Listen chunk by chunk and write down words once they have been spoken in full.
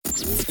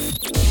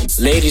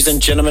Ladies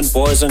and gentlemen,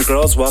 boys and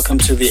girls, welcome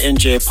to the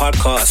NJ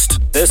Podcast.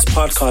 This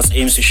podcast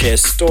aims to share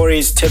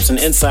stories, tips, and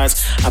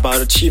insights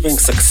about achieving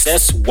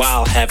success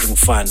while having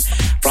fun.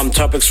 From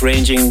topics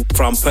ranging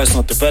from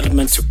personal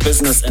development to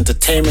business,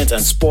 entertainment,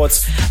 and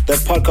sports,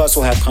 the podcast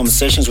will have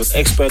conversations with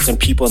experts and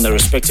people in their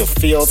respective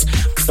fields.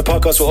 The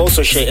podcast will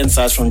also share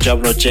insights from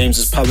Jablo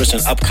James's published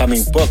and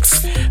upcoming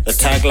books. The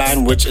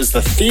tagline, which is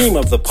the theme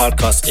of the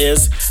podcast,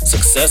 is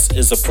 "Success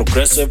is a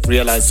progressive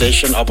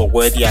realization of a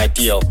worthy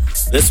ideal."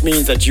 This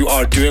means that you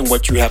are doing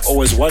what you have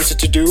always wanted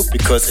to do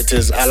because it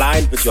is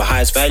aligned with your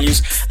highest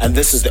values, and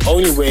this is the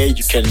only way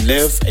you can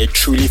live a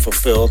truly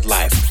fulfilled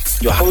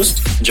life. Your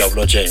host,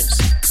 Jablo James.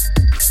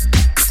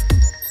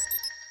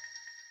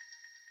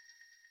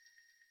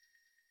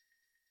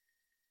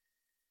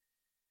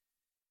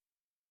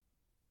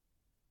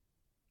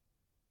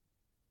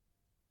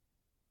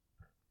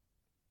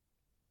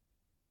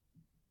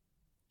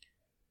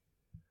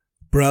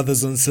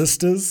 Brothers and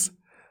sisters,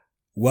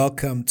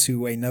 welcome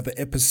to another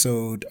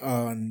episode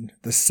on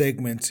the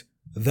segment,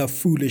 The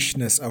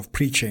Foolishness of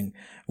Preaching,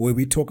 where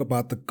we talk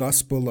about the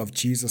gospel of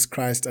Jesus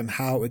Christ and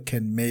how it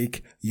can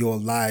make your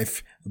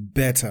life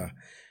better.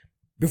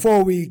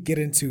 Before we get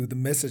into the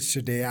message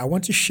today, I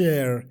want to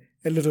share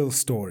a little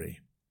story.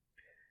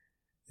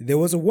 There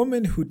was a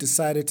woman who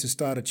decided to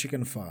start a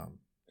chicken farm,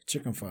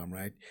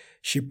 right?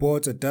 She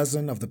bought a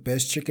dozen of the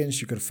best chickens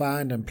she could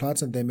find and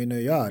planted them in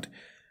her yard.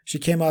 She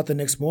came out the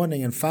next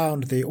morning and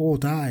found they all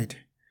died.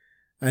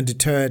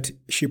 Undeterred,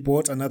 she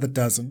bought another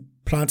dozen,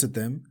 planted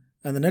them,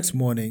 and the next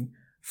morning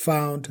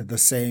found the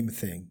same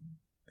thing.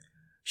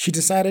 She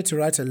decided to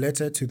write a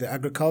letter to the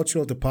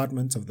agricultural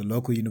department of the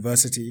local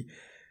university.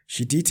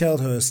 She detailed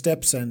her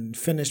steps and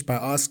finished by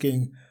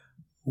asking,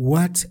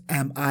 "What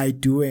am I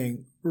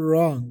doing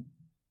wrong?"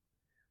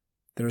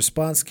 The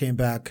response came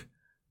back,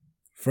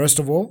 "First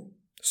of all,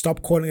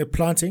 stop calling it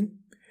planting.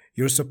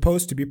 You're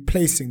supposed to be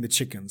placing the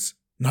chickens,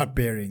 not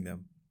burying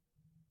them."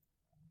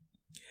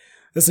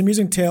 This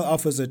amusing tale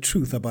offers a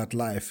truth about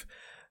life.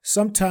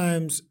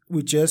 Sometimes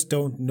we just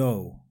don't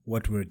know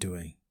what we're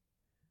doing.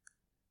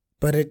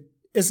 But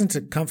isn't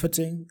it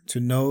comforting to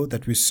know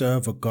that we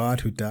serve a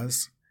God who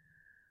does?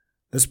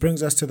 This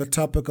brings us to the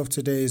topic of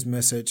today's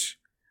message.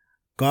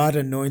 God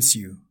anoints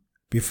you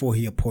before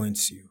he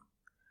appoints you.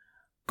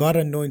 God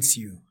anoints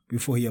you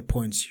before he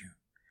appoints you.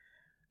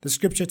 The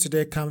scripture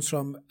today comes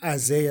from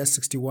Isaiah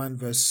 61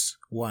 verse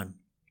 1.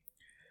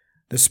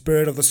 "The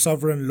Spirit of the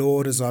Sovereign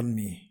Lord is on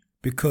me,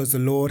 because the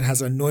Lord has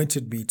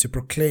anointed me to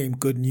proclaim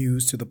good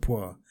news to the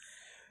poor.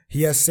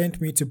 He has sent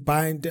me to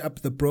bind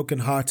up the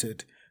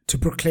brokenhearted, to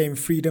proclaim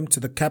freedom to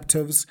the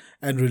captives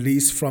and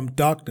release from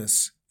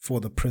darkness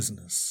for the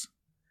prisoners."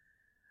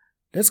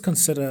 Let's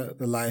consider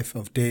the life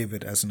of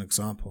David as an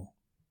example.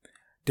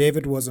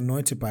 David was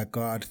anointed by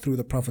God through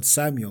the prophet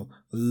Samuel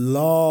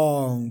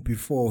long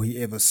before he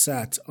ever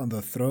sat on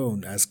the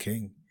throne as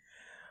king.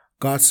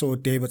 God saw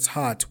David's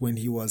heart when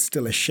he was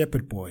still a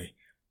shepherd boy,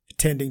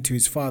 tending to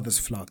his father's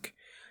flock.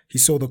 He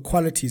saw the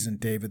qualities in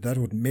David that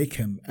would make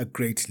him a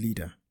great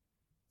leader.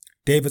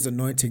 David's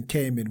anointing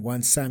came in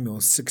 1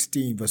 Samuel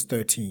 16 verse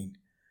 13.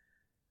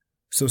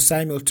 "So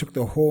Samuel took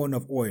the horn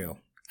of oil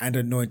and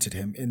anointed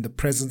him in the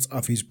presence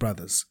of his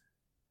brothers.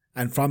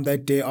 And from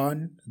that day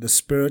on, the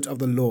Spirit of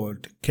the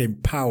Lord came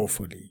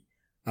powerfully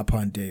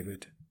upon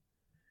David."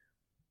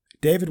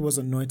 David was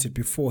anointed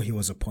before he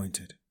was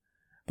appointed.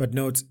 But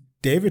note,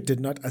 David did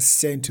not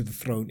ascend to the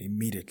throne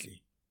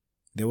immediately.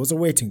 There was a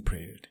waiting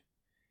period.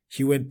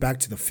 He went back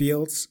to the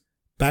fields,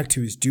 back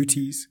to his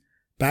duties,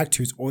 back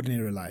to his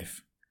ordinary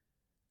life.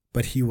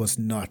 But he was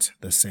not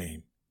the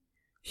same.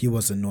 He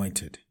was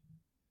anointed.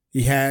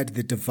 He had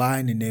the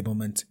divine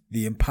enablement,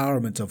 the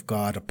empowerment of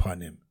God upon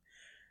him.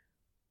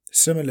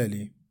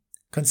 Similarly,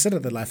 consider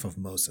the life of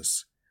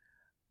Moses.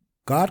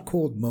 God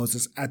called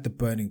Moses at the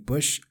burning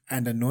bush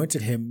and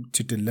anointed him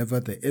to deliver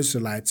the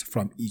Israelites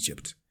from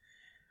Egypt.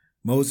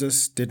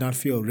 Moses did not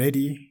feel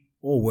ready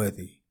or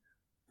worthy,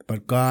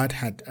 but God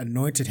had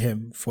anointed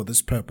him for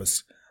this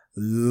purpose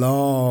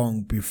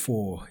long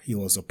before he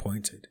was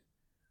appointed.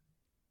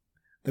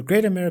 The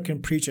great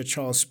American preacher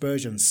Charles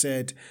Spurgeon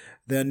said,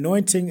 "The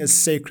anointing is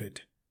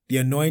sacred. The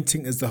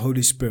anointing is the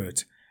Holy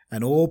Spirit,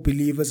 and all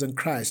believers in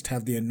Christ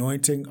have the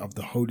anointing of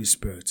the Holy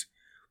Spirit.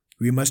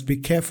 We must be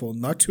careful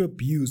not to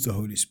abuse the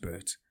Holy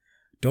Spirit.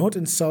 Don't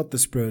insult the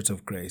Spirit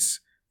of grace,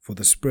 for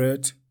the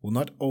Spirit will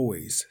not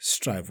always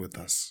strive with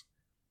us."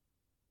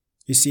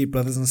 You see,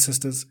 brothers and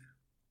sisters,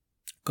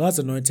 God's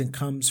anointing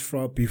comes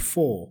from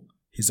before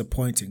his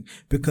appointing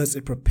because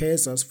it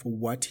prepares us for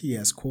what he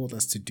has called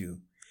us to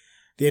do.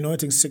 The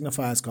anointing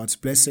signifies God's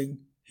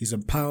blessing, his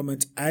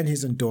empowerment, and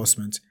his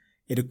endorsement.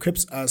 It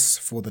equips us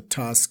for the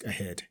task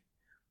ahead.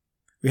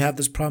 We have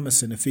this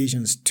promise in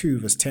Ephesians 2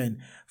 verse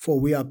 10, "For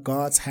we are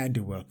God's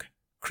handiwork,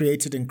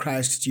 created in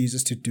Christ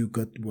Jesus to do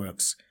good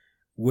works,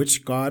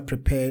 which God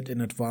prepared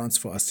in advance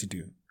for us to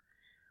do."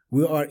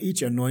 We are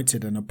each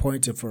anointed and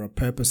appointed for a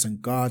purpose in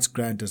God's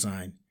grand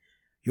design.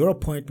 Your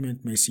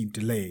appointment may seem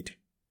delayed,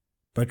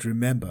 but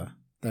remember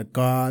that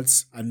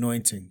God's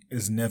anointing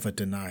is never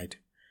denied.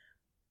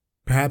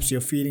 Perhaps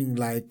you're feeling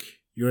like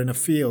you're in a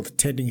field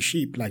tending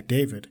sheep like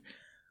David,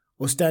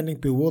 or standing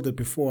bewildered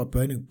before a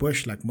burning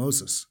bush like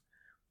Moses.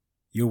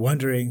 You're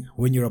wondering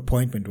when your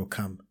appointment will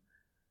come.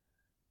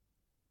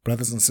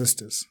 Brothers and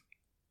sisters,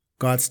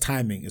 God's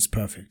timing is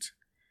perfect.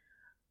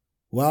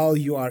 While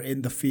you are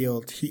in the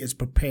field, He is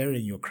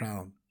preparing your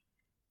crown.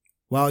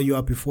 While you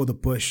are before the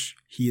bush,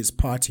 He is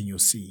parting your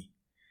sea.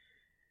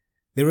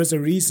 There is a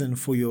reason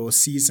for your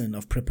season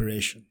of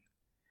preparation.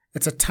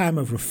 It's a time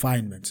of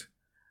refinement,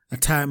 a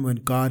time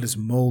when God is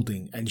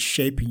molding and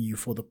shaping you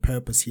for the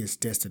purpose He has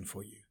destined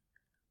for you.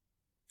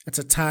 It's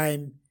a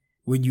time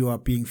when you are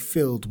being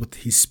filled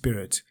with His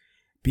Spirit,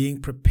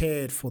 being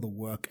prepared for the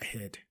work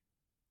ahead.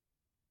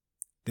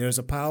 There is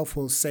a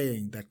powerful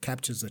saying that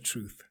captures the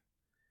truth.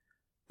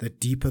 The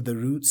deeper the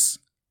roots,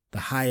 the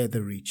higher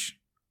the reach.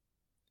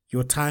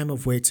 Your time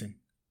of waiting,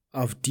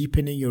 of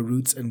deepening your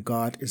roots in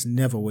God is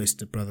never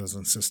wasted, brothers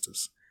and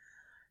sisters.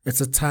 It's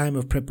a time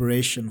of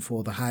preparation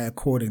for the higher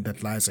calling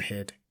that lies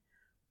ahead.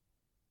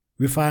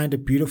 We find a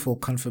beautiful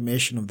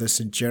confirmation of this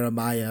in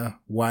Jeremiah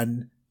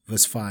 1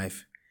 verse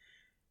 5.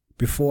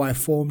 Before I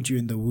formed you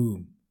in the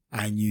womb,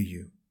 I knew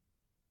you.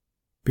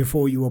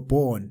 Before you were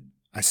born,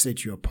 I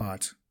set you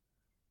apart.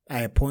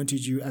 I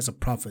appointed you as a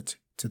prophet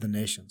to the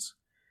nations.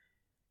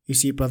 You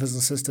see, brothers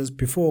and sisters,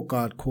 before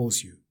God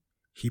calls you,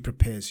 He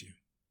prepares you.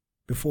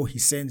 Before He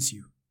sends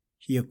you,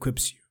 He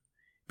equips you.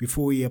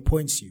 Before He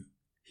appoints you,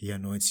 He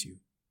anoints you.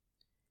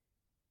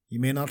 You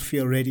may not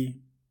feel ready.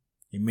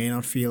 You may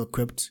not feel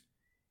equipped.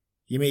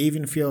 You may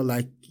even feel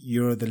like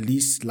you're the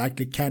least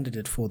likely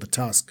candidate for the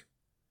task.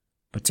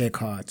 But take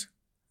heart.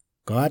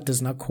 God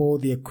does not call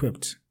the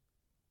equipped.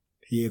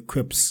 He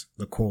equips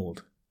the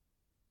called.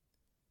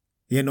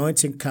 The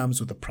anointing comes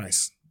with a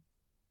price.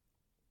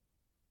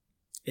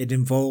 It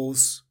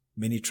involves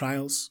many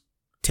trials,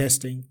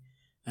 testing,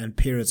 and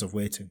periods of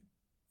waiting.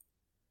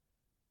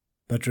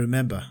 But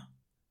remember,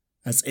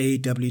 as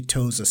A.W.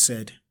 Tozer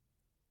said,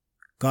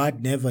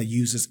 God never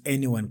uses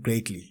anyone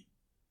greatly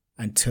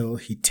until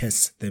He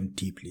tests them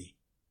deeply.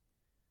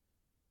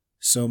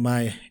 So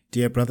my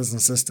dear brothers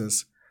and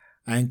sisters,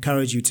 I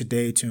encourage you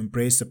today to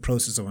embrace the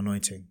process of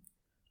anointing.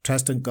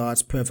 Trust in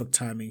God's perfect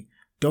timing.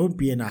 Don't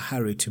be in a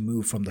hurry to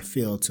move from the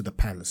field to the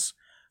palace,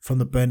 from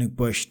the burning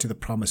bush to the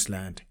promised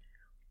land.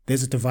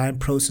 There's a divine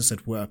process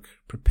at work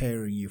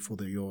preparing you for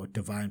your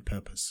divine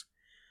purpose.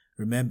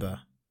 Remember,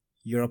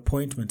 your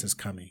appointment is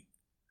coming.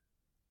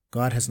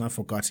 God has not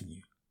forgotten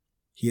you.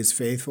 He is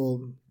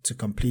faithful to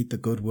complete the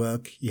good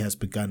work He has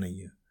begun in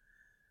you.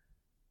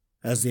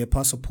 As the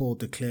Apostle Paul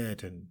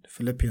declared in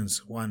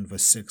Philippians 1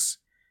 verse 6,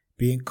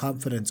 being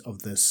confident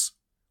of this,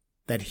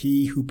 that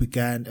He who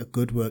began a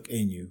good work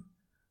in you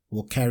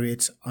will carry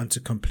it unto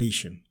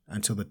completion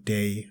until the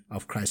day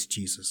of Christ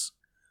Jesus.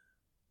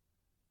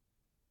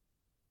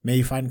 May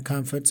you find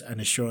comfort and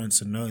assurance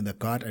in knowing that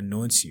God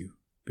anoints you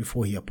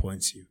before He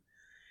appoints you.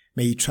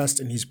 May you trust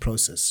in His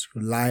process,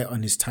 rely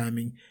on His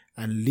timing,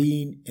 and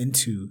lean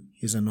into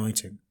His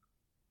anointing.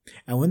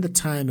 And when the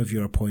time of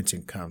your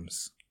appointing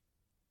comes,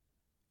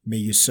 may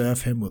you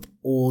serve Him with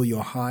all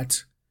your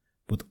heart,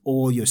 with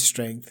all your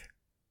strength,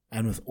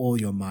 and with all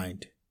your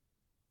mind.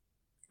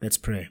 Let's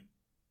pray.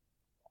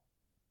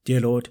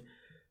 Dear Lord,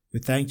 we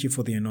thank You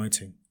for the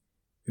anointing.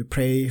 We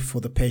pray for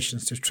the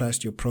patience to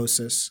trust Your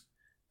process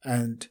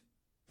and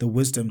the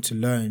wisdom to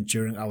learn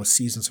during our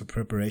seasons of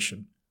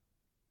preparation.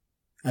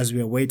 As we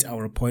await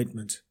our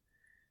appointment,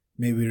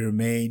 may we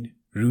remain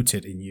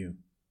rooted in You,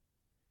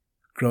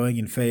 growing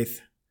in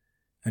faith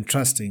and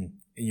trusting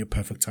in Your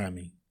perfect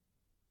timing.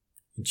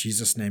 In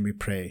Jesus' name we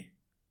pray.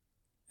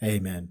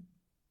 Amen.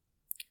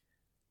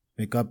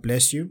 May God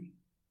bless you,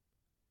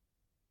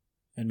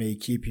 and may He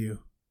keep you,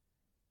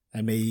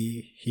 and may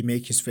He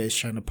make His face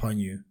shine upon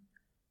you,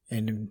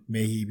 and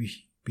may He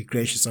be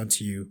gracious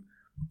unto you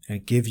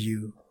and give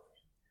you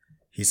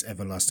His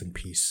everlasting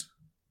peace.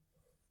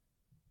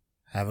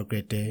 Have a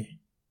great day.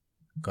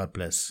 God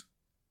bless.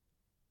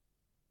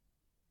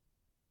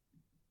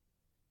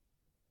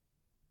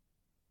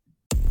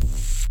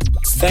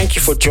 Thank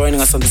you for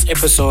joining us on this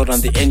episode on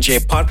the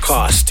NJ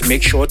Podcast.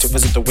 Make sure to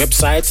visit the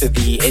website,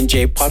 the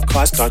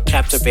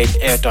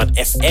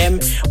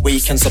njpodcast.captivateair.fm, where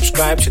you can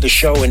subscribe to the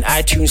show in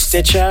iTunes,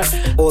 Stitcher,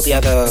 all the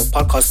other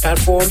podcast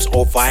platforms,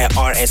 or via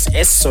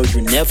RSS so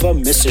you never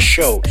miss a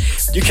show.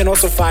 You can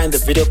also find the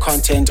video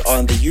content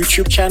on the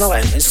YouTube channel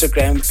and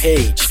Instagram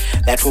page.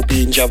 That will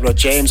be Njablo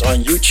James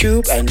on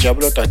YouTube and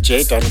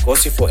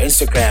njablo.j.ngosi for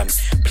Instagram.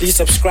 Please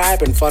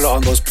subscribe and follow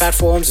on those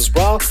platforms as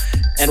well.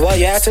 And while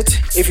you're at it,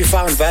 if you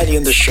found value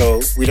in the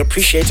show, we'd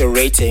appreciate a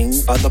rating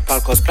on the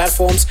podcast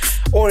platforms,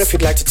 or if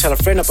you'd like to tell a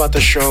friend about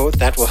the show,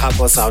 that will help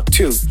us out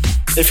too.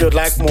 If you'd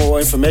like more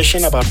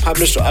information about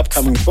published or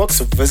upcoming books,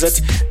 visit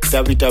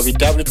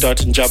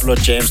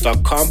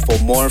www.njablojames.com for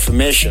more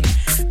information.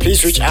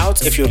 Please reach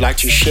out if you'd like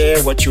to share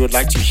what you would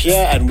like to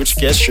hear and which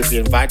guests should be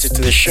invited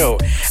to the show.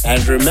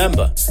 And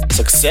remember,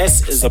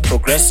 success is the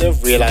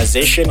progressive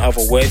realization of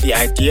a worthy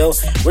ideal,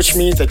 which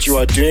means that you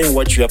are doing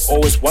what you have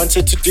always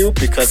wanted to do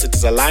because it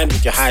is aligned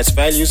with your highest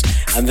values,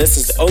 and this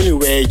is the only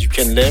way you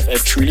can live a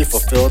truly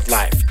fulfilled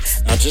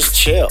life. Now just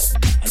chill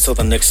until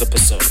the next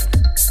episode.